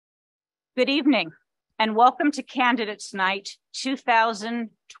Good evening, and welcome to Candidates Night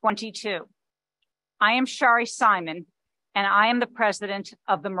 2022. I am Shari Simon, and I am the president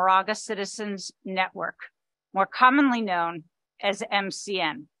of the Moraga Citizens Network, more commonly known as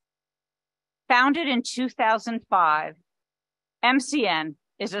MCN. Founded in 2005, MCN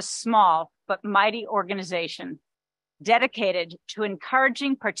is a small but mighty organization dedicated to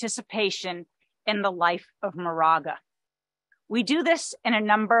encouraging participation in the life of Moraga. We do this in a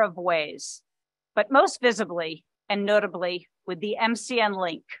number of ways, but most visibly and notably with the MCN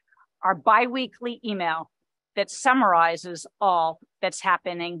link, our biweekly email that summarizes all that's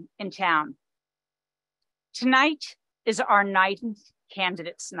happening in town. Tonight is our ninth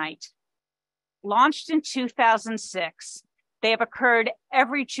Candidates Night. Launched in 2006, they have occurred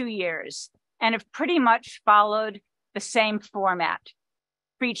every 2 years and have pretty much followed the same format,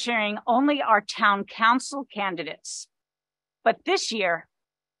 featuring only our town council candidates. But this year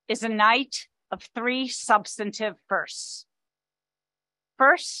is a night of three substantive firsts.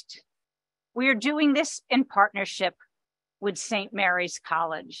 First, we are doing this in partnership with St. Mary's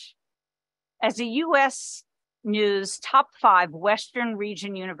College. As a U.S. News Top 5 Western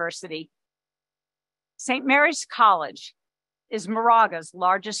Region University, St. Mary's College is Moraga's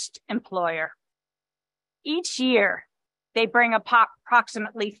largest employer. Each year, they bring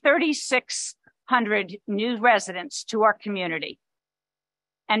approximately 3,600 new residents to our community.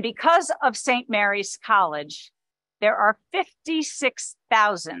 And because of St. Mary's College, there are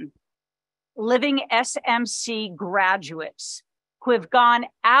 56,000 living SMC graduates who have gone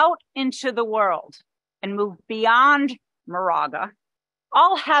out into the world and moved beyond Moraga,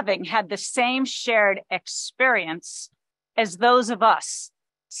 all having had the same shared experience as those of us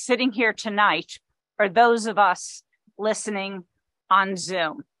sitting here tonight, or those of us listening on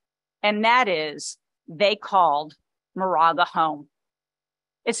Zoom. And that is, they called Moraga home.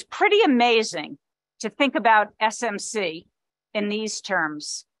 It's pretty amazing to think about SMC in these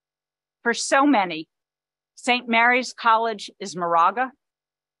terms. For so many, St. Mary's College is Moraga,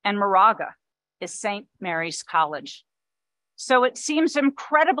 and Moraga is St. Mary's College. So it seems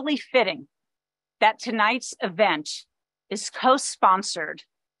incredibly fitting that tonight's event is co-sponsored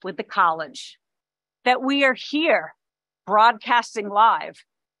with the college, that we are here broadcasting live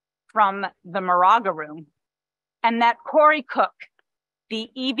from the Moraga room, and that Corey Cook,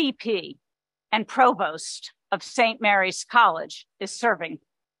 the EVP and provost of St. Mary's College, is serving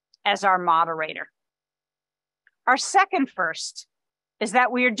as our moderator. Our second first is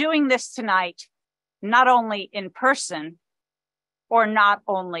that we are doing this tonight not only in person or not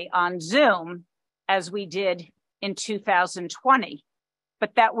only on Zoom, as we did in 2020,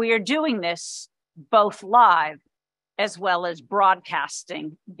 but that we are doing this both live as well as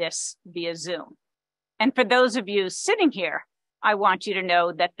broadcasting this via Zoom. And for those of you sitting here, I want you to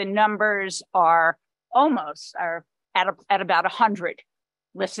know that the numbers are at about 100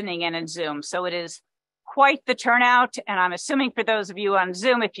 listening in Zoom. So it is quite the turnout. And I'm assuming for those of you on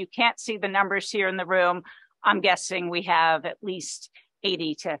Zoom, if you can't see the numbers here in the room, I'm guessing we have at least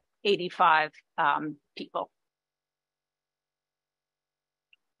 80 to 85 people.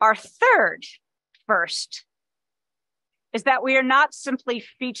 Our third first is that we are not simply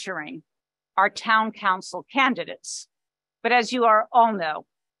featuring our town council candidates, but as you all know,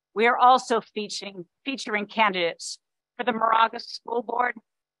 we are also featuring candidates for the Moraga School Board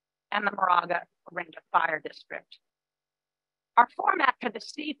and the Moraga Orinda Fire District. Our format for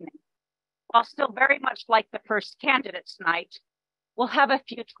this evening, while still very much like the first Candidates Night, will have a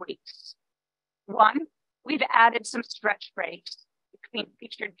few tweaks. One, we've added some stretch breaks between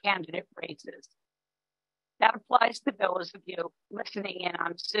featured candidate races. That applies to those of you listening in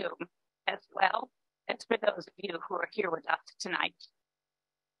on Zoom, as well as for those of you who are here with us tonight.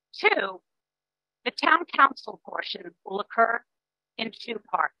 Two, the town council portion will occur in two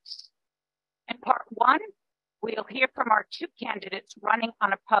parts. In part one, we'll hear from our two candidates running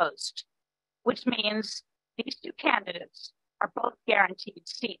unopposed, which means these two candidates are both guaranteed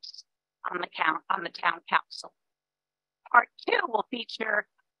seats on the town council. Part two will feature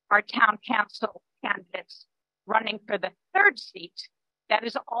our town council candidates running for the third seat that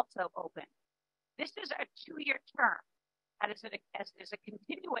is also open. This is a 2-year term that is a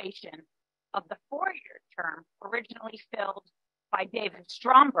continuation of the 4-year term originally filled by David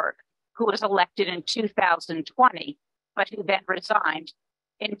Stromberg, who was elected in 2020, but who then resigned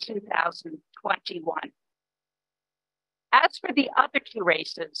in 2021. As for the other two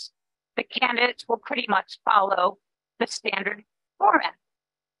races, the candidates will pretty much follow the standard format.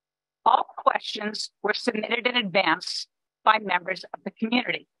 All questions were submitted in advance by members of the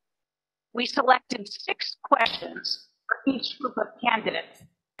community. We selected 6 questions for each group of candidates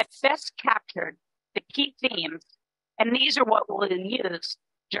that best captured the key themes, and these are what we'll use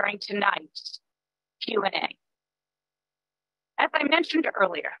during tonight's Q&A. As I mentioned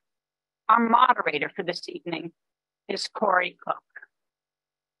earlier, our moderator for this evening is Corey Cook.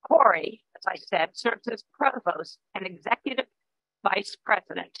 Corey, as I said, serves as Provost and Executive Vice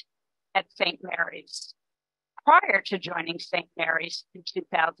President at St. Mary's. Prior to joining St. Mary's in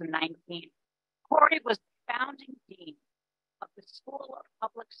 2019, Corey was the founding dean of the School of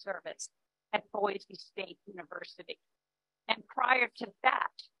Public Service at Boise State University. And prior to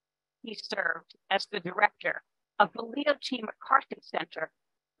that, he served as the director of the Leo T. McCarthy Center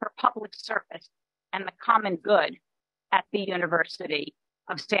for Public Service and the Common Good at the University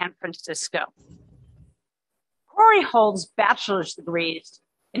of San Francisco. Corey holds bachelor's degrees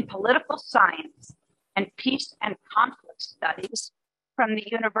in political science and peace and conflict studies from the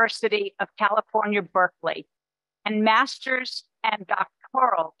University of California, Berkeley, and master's and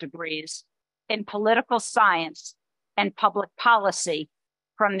doctoral degrees in political science and public policy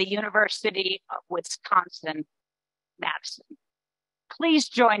from the University of Wisconsin, Madison. Please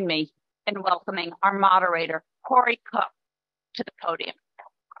join me in welcoming our moderator, Corey Cook, to the podium.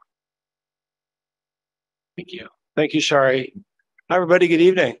 Thank you. Thank you, Shari. Hi, everybody. Good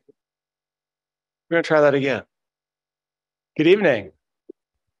evening. We're going to try that again. Good evening.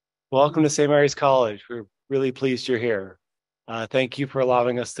 Welcome to St. Mary's College. We're really pleased you're here. Thank you for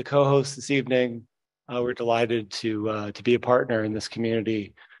allowing us to co-host this evening. We're delighted to be a partner in this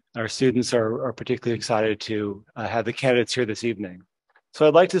community. Our students are particularly excited to have the candidates here this evening. So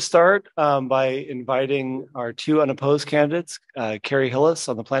I'd like to start by inviting our two unopposed candidates, Kerry Hillis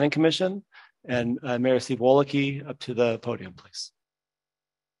on the Planning Commission and Mayor Steve Woehleke, up to the podium, please.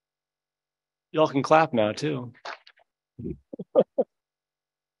 Y'all can clap now, too.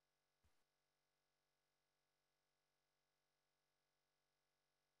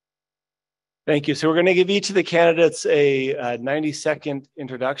 Thank you. So we're going to give each of the candidates a 90-second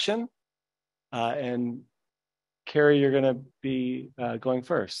introduction. And Kerry, you're going to be going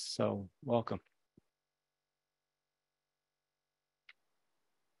first. So welcome.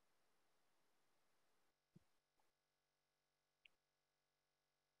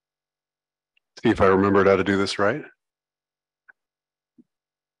 See if I remembered how to do this right.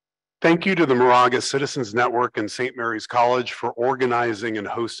 Thank you to the Moraga Citizens Network and St. Mary's College for organizing and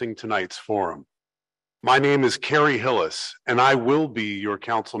hosting tonight's forum. My name is Kerry Hillis, and I will be your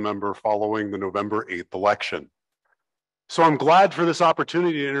council member following the November 8th election. So I'm glad for this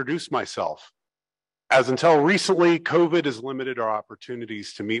opportunity to introduce myself, as until recently, COVID has limited our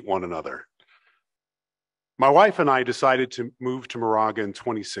opportunities to meet one another. My wife and I decided to move to Moraga in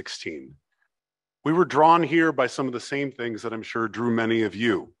 2016. We were drawn here by some of the same things that I'm sure drew many of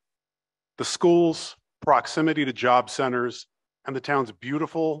you. The schools, proximity to job centers, and the town's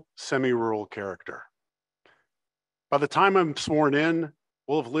beautiful semi-rural character. By the time I'm sworn in,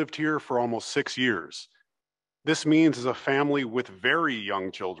 we'll have lived here for almost 6 years. This means as a family with very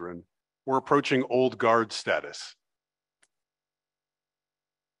young children, we're approaching old guard status.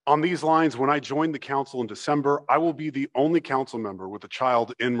 On these lines, when I join the council in December, I will be the only council member with a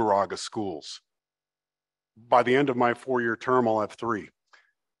child in Moraga schools. By the end of my 4-year term, I'll have 3.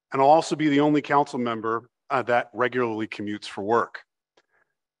 And I'll also be the only council member that regularly commutes for work.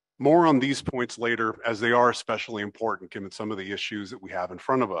 More on these points later, as they are especially important given some of the issues that we have in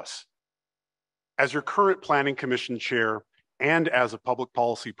front of us. As your current Planning Commission chair and as a public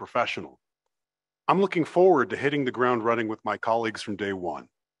policy professional, I'm looking forward to hitting the ground running with my colleagues from day one.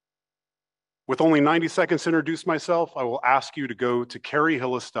 With only 90 seconds to introduce myself, I will ask you to go to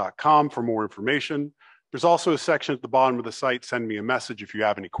kerryhillis.com for more information. There's also a section at the bottom of the site, send me a message if you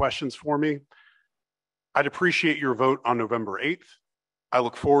have any questions for me. I'd appreciate your vote on November 8th. I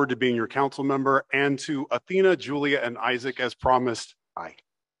look forward to being your council member, and to Athena, Julia, and Isaac, as promised, aye.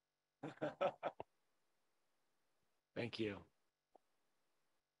 Thank you.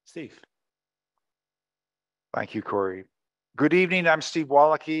 Steve. Thank you, Corey. Good evening, I'm Steve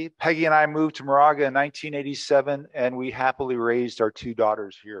Woehleke. Peggy and I moved to Moraga in 1987, and we happily raised our 2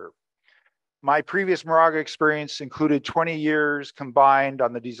 daughters here. My previous Moraga experience included 20 years combined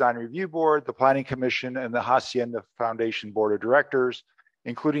on the Design Review Board, the Planning Commission, and the Hacienda Foundation Board of Directors,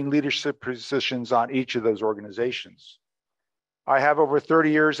 including leadership positions on each of those organizations. I have over 30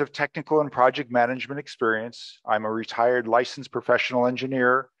 years of technical and project management experience. I'm a retired licensed professional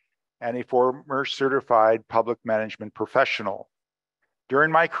engineer and a former certified public management professional.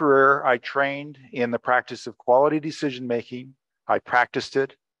 During my career, I trained in the practice of quality decision-making. I practiced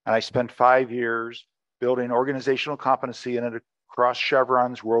it, and I spent 5 years building organizational competency in it across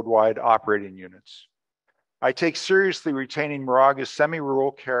Chevron's worldwide operating units. I take seriously retaining Moraga's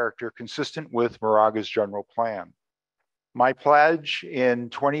semi-rural character consistent with Moraga's general plan. My pledge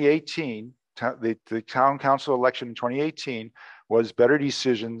in 2018, the town council election in 2018, was better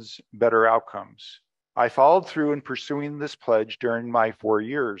decisions, better outcomes. I followed through in pursuing this pledge during my 4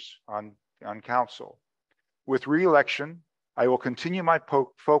 years on council. With re-election, I will continue my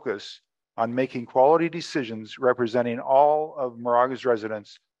focus on making quality decisions representing all of Moraga's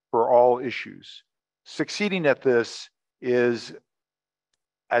residents for all issues. Succeeding at this is,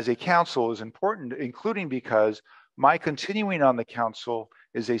 as a council, is important, including because my continuing on the council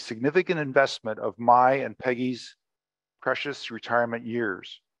is a significant investment of my and Peggy's precious retirement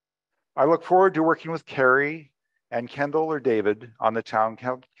years. I look forward to working with Kerry and Kendall or David on the town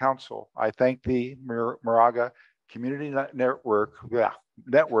council. I thank the Moraga Community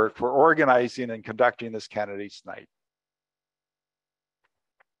Network for organizing and conducting this candidates night.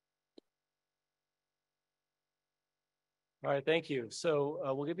 All right, thank you. So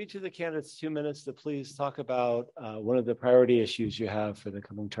we'll give each of the candidates 2 minutes to please talk about one of the priority issues you have for the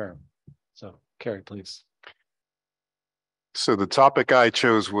coming term. So, Kerry, please. So the topic I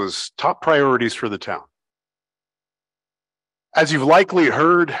chose was top priorities for the town. As you've likely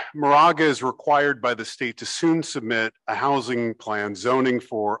heard, Moraga is required by the state to soon submit a housing plan zoning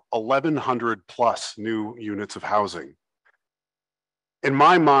for 1,100 plus new units of housing. In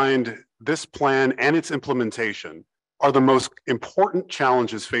my mind, this plan and its implementation are the most important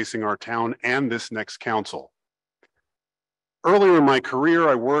challenges facing our town and this next council. Earlier in my career,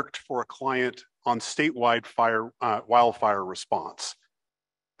 I worked for a client on statewide wildfire response.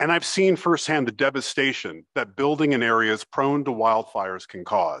 And I've seen firsthand the devastation that building in areas prone to wildfires can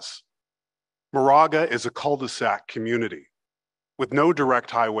cause. Moraga is a cul-de-sac community with no direct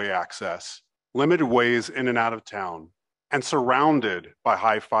highway access, limited ways in and out of town, and surrounded by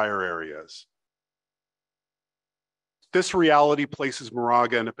high fire areas. This reality places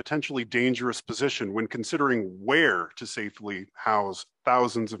Moraga in a potentially dangerous position when considering where to safely house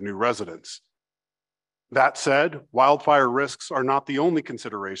thousands of new residents. That said, wildfire risks are not the only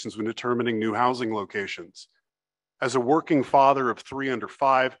considerations when determining new housing locations. As a working father of 3 under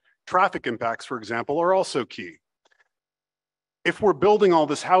 5, traffic impacts, for example, are also key. If we're building all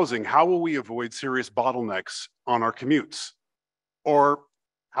this housing, how will we avoid serious bottlenecks on our commutes? Or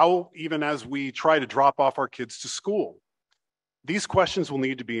how, even as we try to drop off our kids to school? These questions will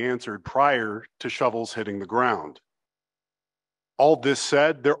need to be answered prior to shovels hitting the ground. All this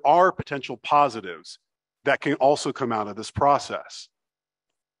said, there are potential positives that can also come out of this process.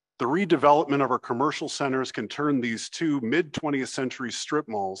 The redevelopment of our commercial centers can turn these 2 mid-20th century strip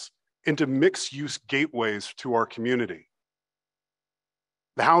malls into mixed-use gateways to our community.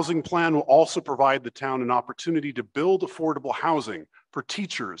 The housing plan will also provide the town an opportunity to build affordable housing for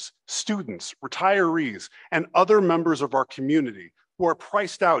teachers, students, retirees, and other members of our community who are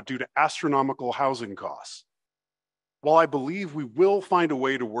priced out due to astronomical housing costs. While I believe we will find a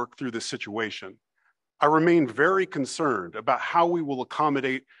way to work through this situation, I remain very concerned about how we will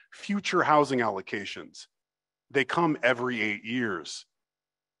accommodate future housing allocations. They come every 8 years.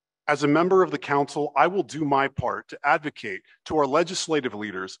 As a member of the council, I will do my part to advocate to our legislative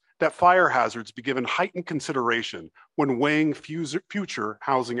leaders that fire hazards be given heightened consideration when weighing future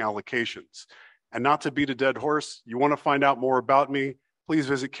housing allocations. And not to beat a dead horse, you want to find out more about me, please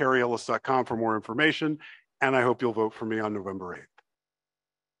visit kerryhillis.com for more information, and I hope you'll vote for me on November 8th.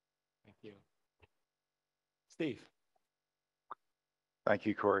 Thank you. Steve. Thank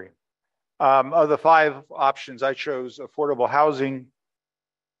you, Corey. Of the 5 options, I chose affordable housing.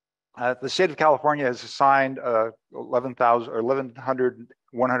 The state of California has assigned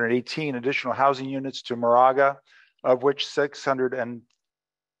 118 additional housing units to Moraga, of which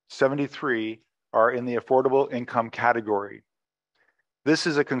 673 are in the affordable income category. This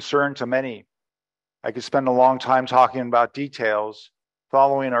is a concern to many. I could spend a long time talking about details.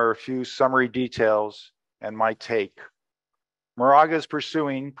 Following are a few summary details and my take. Moraga is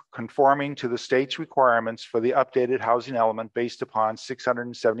pursuing conforming to the state's requirements for the updated housing element based upon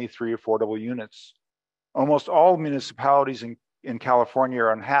 673 affordable units. Almost all municipalities in California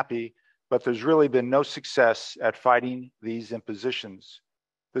are unhappy, but there's really been no success at fighting these impositions.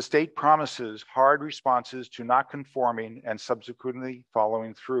 The state promises hard responses to not conforming and subsequently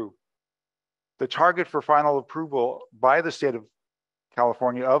following through. The target for final approval by the state of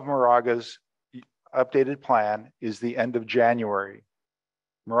California of Moraga's updated plan is the end of January.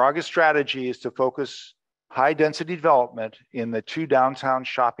 Moraga's strategy is to focus high density development in the 2 downtown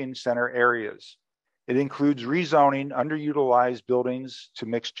shopping center areas. It includes rezoning underutilized buildings to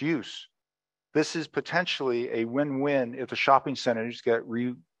mixed use. This is potentially a win-win if the shopping centers get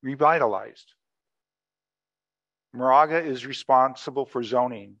revitalized. Moraga is responsible for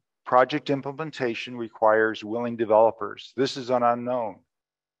zoning. Project implementation requires willing developers. This is an unknown.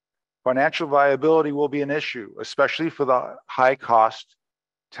 Financial viability will be an issue, especially for the high-cost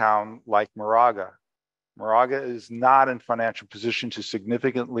town like Moraga. Moraga is not in financial position to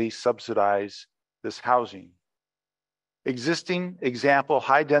significantly subsidize this housing. Existing example,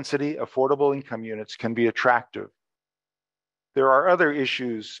 high-density, affordable income units can be attractive. There are other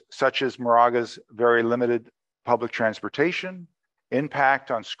issues such as Moraga's very limited public transportation,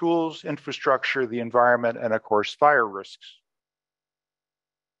 impact on schools, infrastructure, the environment, and of course, fire risks.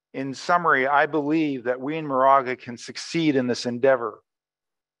 In summary, I believe that we in Moraga can succeed in this endeavor.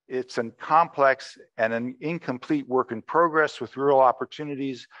 It's a complex and an incomplete work in progress with real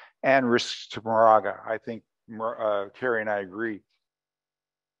opportunities and risks to Moraga. I think Kerry and I agree.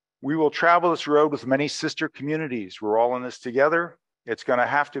 We will travel this road with many sister communities. We're all in this together. It's going to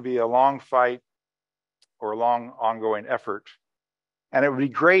have to be a long fight or a long ongoing effort. And it would be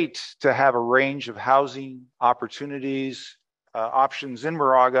great to have a range of housing opportunities, options in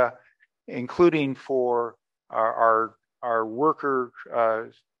Moraga, including for our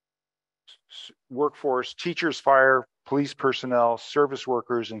workforce, teachers, fire, police personnel, service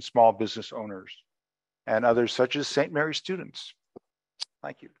workers, and small business owners, and others such as St. Mary's students.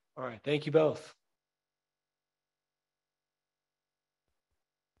 Thank you. All right, thank you both.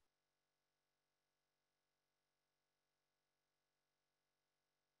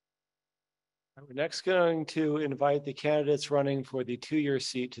 We're next going to invite the candidates running for the two-year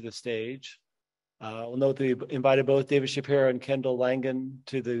seat to the stage. We'll note that we invited both David Shapiro and Kendall Langan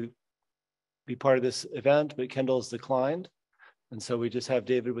to be part of this event, but Kendall's declined. And so we just have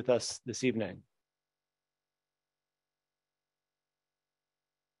David with us this evening.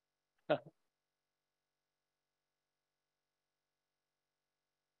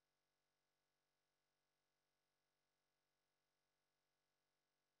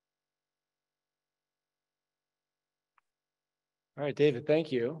 All right, David,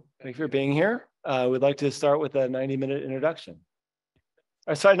 thank you. Thank you for being here. We'd like to start with a 90-minute introduction.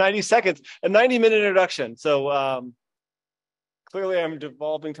 Sorry, 90 seconds, a 90-minute introduction. So clearly I'm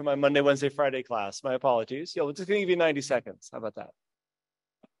devolving to my Monday, Wednesday, Friday class. My apologies. Yeah, we're just gonna give you 90 seconds. How about that?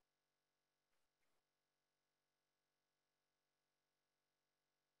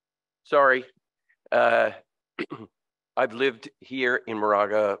 Sorry. I've lived here in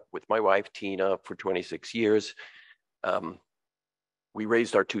Moraga with my wife, Tina, for 26 years. We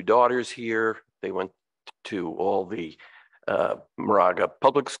raised our two daughters here. They went to all the Moraga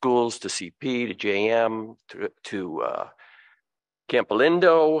public schools, to CP, to JM, to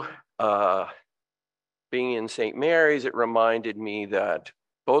Campolindo. Being in St. Mary's, it reminded me that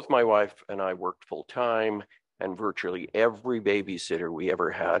both my wife and I worked full time, and virtually every babysitter we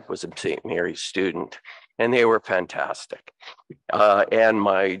ever had was a St. Mary's student, and they were fantastic. And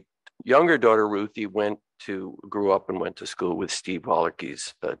my younger daughter, Ruthie, grew up and went to school with Steve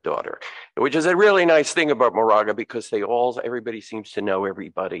Woehleke's daughter, which is a really nice thing about Moraga because everybody seems to know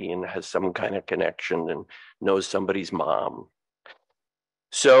everybody and has some kind of connection and knows somebody's mom.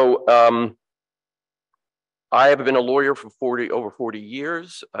 So I have been a lawyer for over 40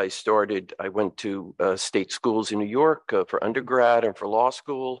 years. I went to state schools in New York for undergrad and for law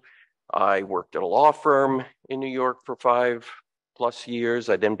school. I worked at a law firm in New York for 5+ years.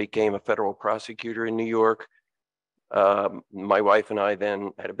 I then became a federal prosecutor in New York. My wife and I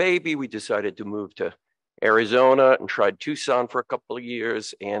then had a baby. We decided to move to Arizona and tried Tucson for a couple of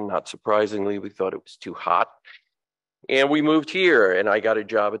years. And not surprisingly, we thought it was too hot. And we moved here, and I got a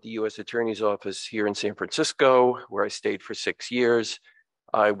job at the U.S. Attorney's Office here in San Francisco, where I stayed for 6 years.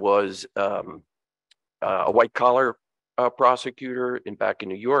 I was a white-collar prosecutor, and back in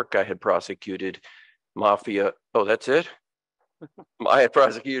New York, I had prosecuted mafia. Oh, that's it? I had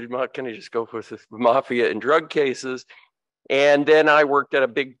prosecuted, can I just go for this? Mafia and drug cases. And then I worked at a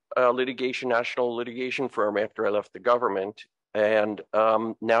big national litigation firm after I left the government. And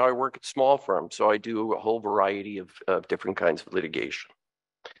now I work at small firms. So I do a whole variety of different kinds of litigation.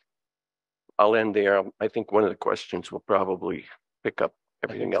 I'll end there. I think one of the questions will probably pick up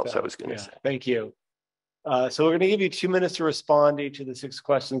everything else I was going to say. Thank you. So we're going to give you 2 minutes to respond to each of the 6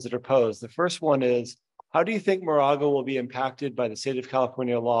 questions that are posed. The first one is, how do you think Moraga will be impacted by the state of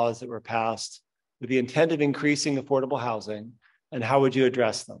California laws that were passed with the intent of increasing affordable housing, and how would you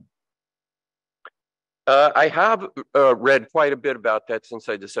address them? I have read quite a bit about that since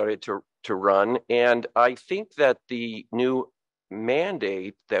I decided to run, and I think that the new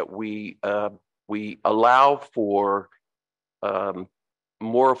mandate that we allow for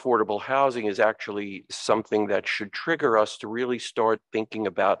more affordable housing is actually something that should trigger us to really start thinking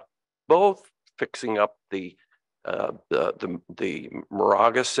about both fixing up the the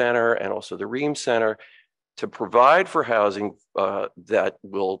Moraga Center and also the Ream Center to provide for housing that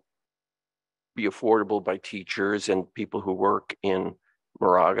will be affordable by teachers and people who work in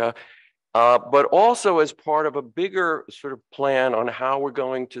Moraga, but also as part of a bigger sort of plan on how we're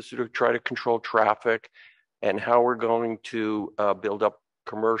going to sort of try to control traffic and how we're going to build up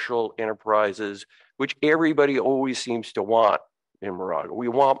commercial enterprises, which everybody always seems to want in Moraga. We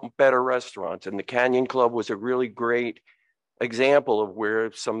want better restaurants, and the Canyon Club was a really great example of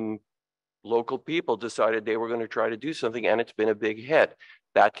where some local people decided they were going to try to do something, and it's been a big hit.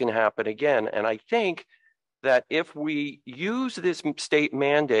 That can happen again. And I think that if we use this state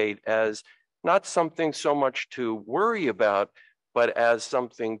mandate as not something so much to worry about, but as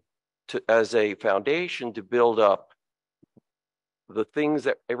something as a foundation to build up the things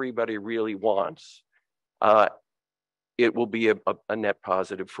that everybody really wants, it will be a net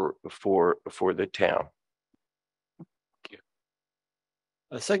positive for the town. Thank you.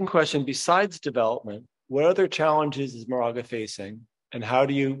 A second question, besides development, what other challenges is Moraga facing, and how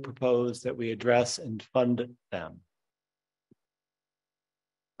do you propose that we address and fund them?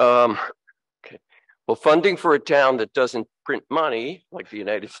 Okay. Well, funding for a town that doesn't print money like the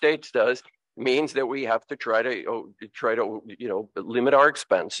United States does means that we have to try to limit our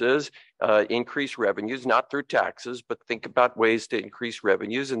expenses, increase revenues, not through taxes, but think about ways to increase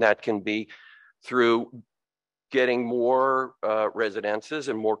revenues, and that can be through getting more residences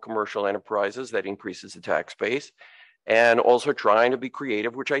and more commercial enterprises that increases the tax base, and also trying to be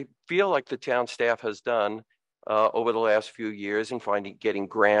creative, which I feel like the town staff has done over the last few years in getting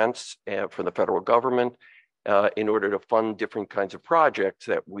grants from the federal government in order to fund different kinds of projects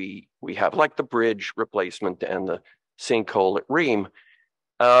that we have, like the bridge replacement and the sinkhole at Ream.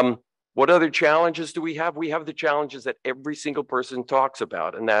 What other challenges do we have? We have the challenges that every single person talks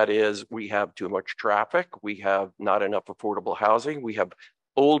about, and that is we have too much traffic, we have not enough affordable housing, we have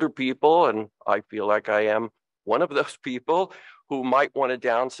older people, and I feel like I am one of those people who might want to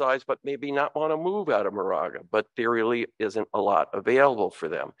downsize, but maybe not want to move out of Moraga, but there really isn't a lot available for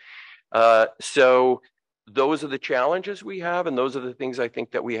them. So those are the challenges we have, and those are the things I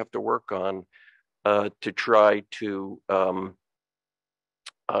think that we have to work on to try to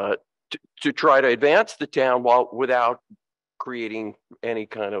advance the town without creating any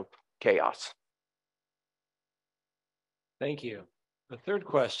kind of chaos. Thank you. The third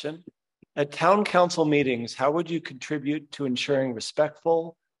question, at town council meetings, how would you contribute to ensuring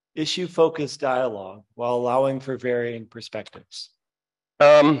respectful, issue-focused dialogue while allowing for varying perspectives?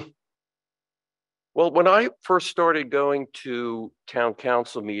 Well, when I first started going to town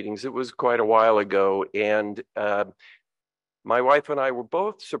council meetings, it was quite a while ago, and my wife and I were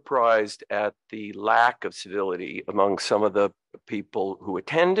both surprised at the lack of civility among some of the people who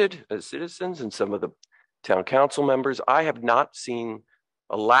attended as citizens and some of the town council members. I have not seen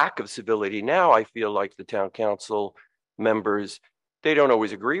a lack of civility. Now I feel like the town council members, they don't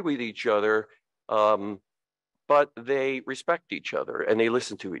always agree with each other, but they respect each other and they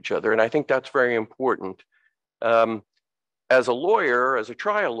listen to each other. And I think that's very important. As a lawyer, as a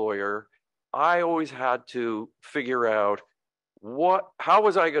trial lawyer, I always had to figure out how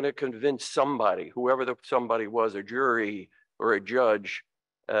was I going to convince somebody, whoever the somebody was, a jury or a judge,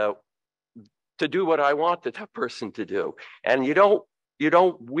 to do what I wanted that person to do. And you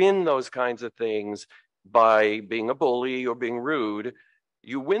don't win those kinds of things by being a bully or being rude.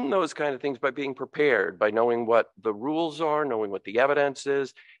 You win those kind of things by being prepared, by knowing what the rules are, knowing what the evidence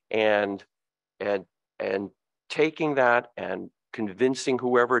is, and taking that and convincing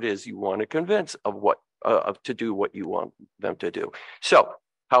whoever it is you want to convince of to do what you want them to do. So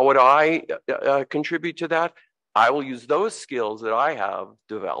how would I contribute to that? I will use those skills that I have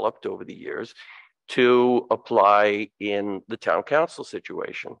developed over the years to apply in the town council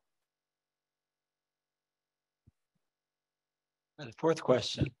situation. And the fourth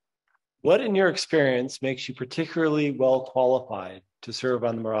question, what in your experience makes you particularly well qualified to serve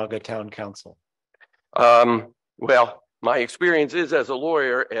on the Moraga Town Council? Well, my experience is as a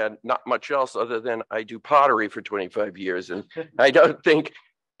lawyer and not much else other than I do pottery for 25 years. And I don't think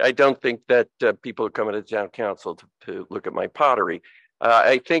that people are coming to the town council to look at my pottery.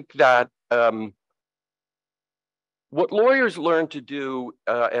 I think that what lawyers learn to do,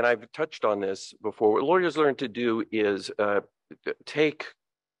 and I've touched on this before, what lawyers learn to do is take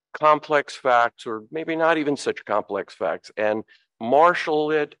complex facts, or maybe not even such complex facts, and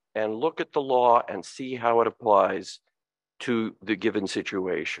marshal it and look at the law and see how it applies to the given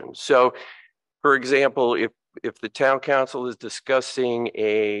situation. So, for example, if the town council is discussing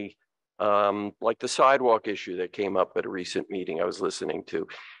like the sidewalk issue that came up at a recent meeting I was listening to,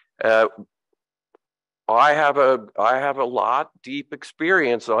 I have a lot deep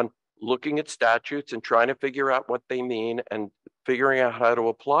experience on looking at statutes and trying to figure out what they mean and figuring out how to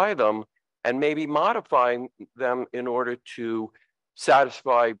apply them and maybe modifying them in order to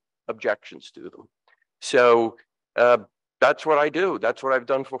satisfy objections to them. So that's what I do. That's what I've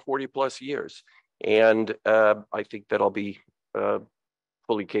done for 40 plus years. And I think that I'll be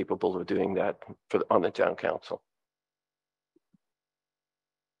fully capable of doing that on the town council.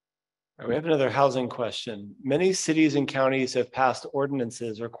 We have another housing question. Many cities and counties have passed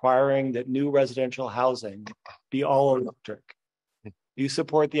ordinances requiring that new residential housing be all electric. Do you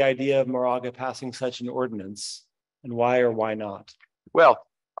support the idea of Moraga passing such an ordinance, and why or why not? Well,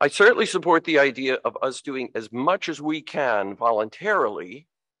 I certainly support the idea of us doing as much as we can voluntarily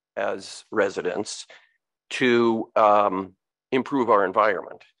as residents to improve our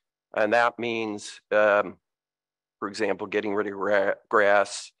environment. And that means, for example, getting rid of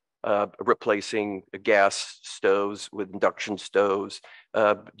grass, replacing gas stoves with induction stoves,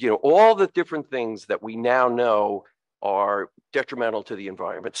 all the different things that we now know are detrimental to the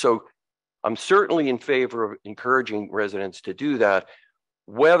environment. So I'm certainly in favor of encouraging residents to do that.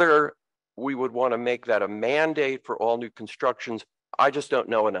 Whether we would want to make that a mandate for all new constructions, I just don't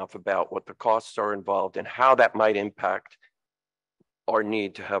know enough about what the costs are involved and how that might impact our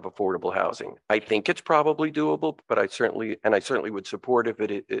need to have affordable housing. I think it's probably doable, but I certainly would support if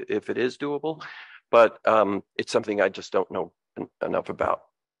it is doable, but it's something I just don't know enough about.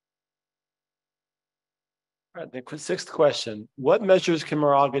 All right, the sixth question. What measures can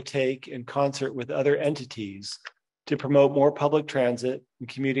Moraga take in concert with other entities to promote more public transit and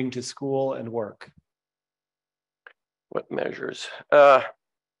commuting to school and work? What measures?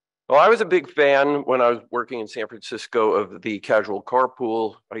 Well, I was a big fan when I was working in San Francisco of the casual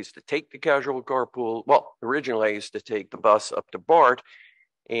carpool. I used to take the casual carpool. Well, originally I used to take the bus up to BART,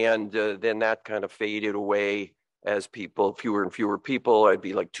 and then that kind of faded away as fewer and fewer people. I'd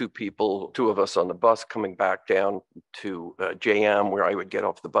be like two of us on the bus coming back down to JM where I would get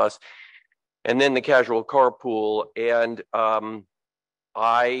off the bus. And then the casual carpool. And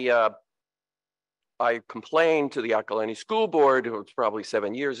I complained to the Akalani School Board, it was probably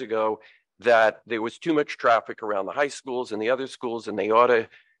 7 years ago, that there was too much traffic around the high schools and the other schools, and they ought to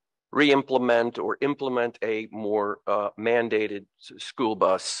re-implement or implement a more mandated school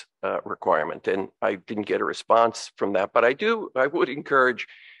bus requirement. And I didn't get a response from that, but I would encourage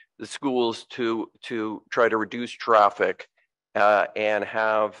the schools to try to reduce traffic and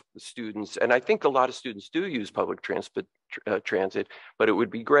have students, and I think a lot of students do use public transit, but it would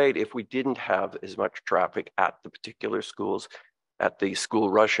be great if we didn't have as much traffic at the particular schools at the school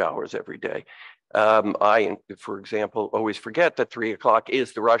rush hours every day. I, for example, always forget that 3 o'clock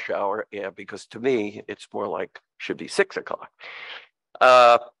is the rush hour, because to me, it's more like should be 6 o'clock.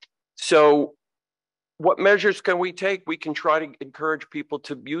 So what measures can we take? We can try to encourage people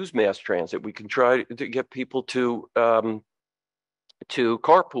to use mass transit. We can try to get people to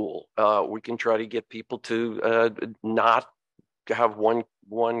carpool. We can try to get people to not have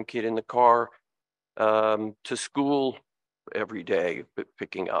one kid in the car to school every day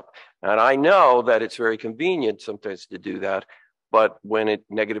picking up. And I know that it's very convenient sometimes to do that, but when it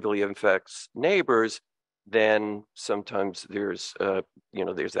negatively affects neighbors, then sometimes there's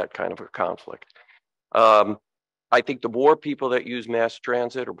that kind of a conflict. I think the more people that use mass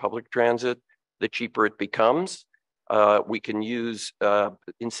transit or public transit, the cheaper it becomes. We can use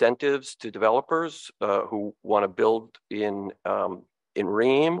incentives to developers who want to build in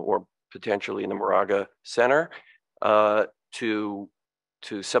Ream or potentially in the Moraga Center to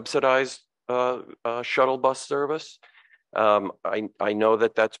subsidize shuttle bus service. I know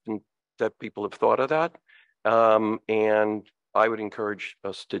that people have thought of that, and I would encourage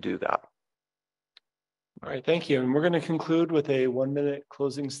us to do that. All right, thank you. And we're going to conclude with a 1-minute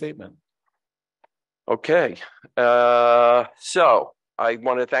closing statement. Okay, so I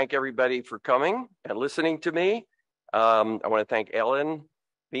want to thank everybody for coming and listening to me. I want to thank Ellen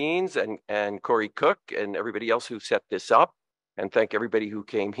Beans and Corey Cook and everybody else who set this up, and thank everybody who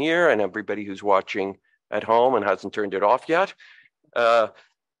came here and everybody who's watching at home and hasn't turned it off yet. There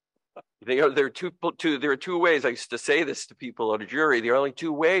are two ways. I used to say this to people on a jury. There are only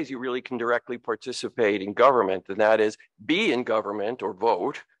two ways you really can directly participate in government, and that is be in government or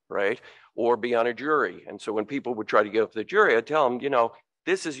vote, right? Or be on a jury. And so when people would try to get off the jury, I'd tell them,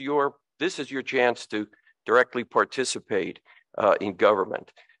 this is your chance to directly participate in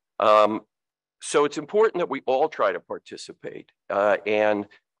government. So it's important that we all try to participate. And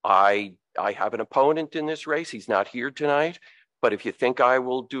I have an opponent in this race. He's not here tonight, but if you think I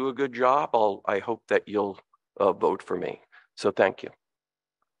will do a good job, I hope that you'll vote for me. So thank you.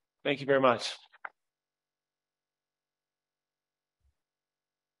 Thank you very much.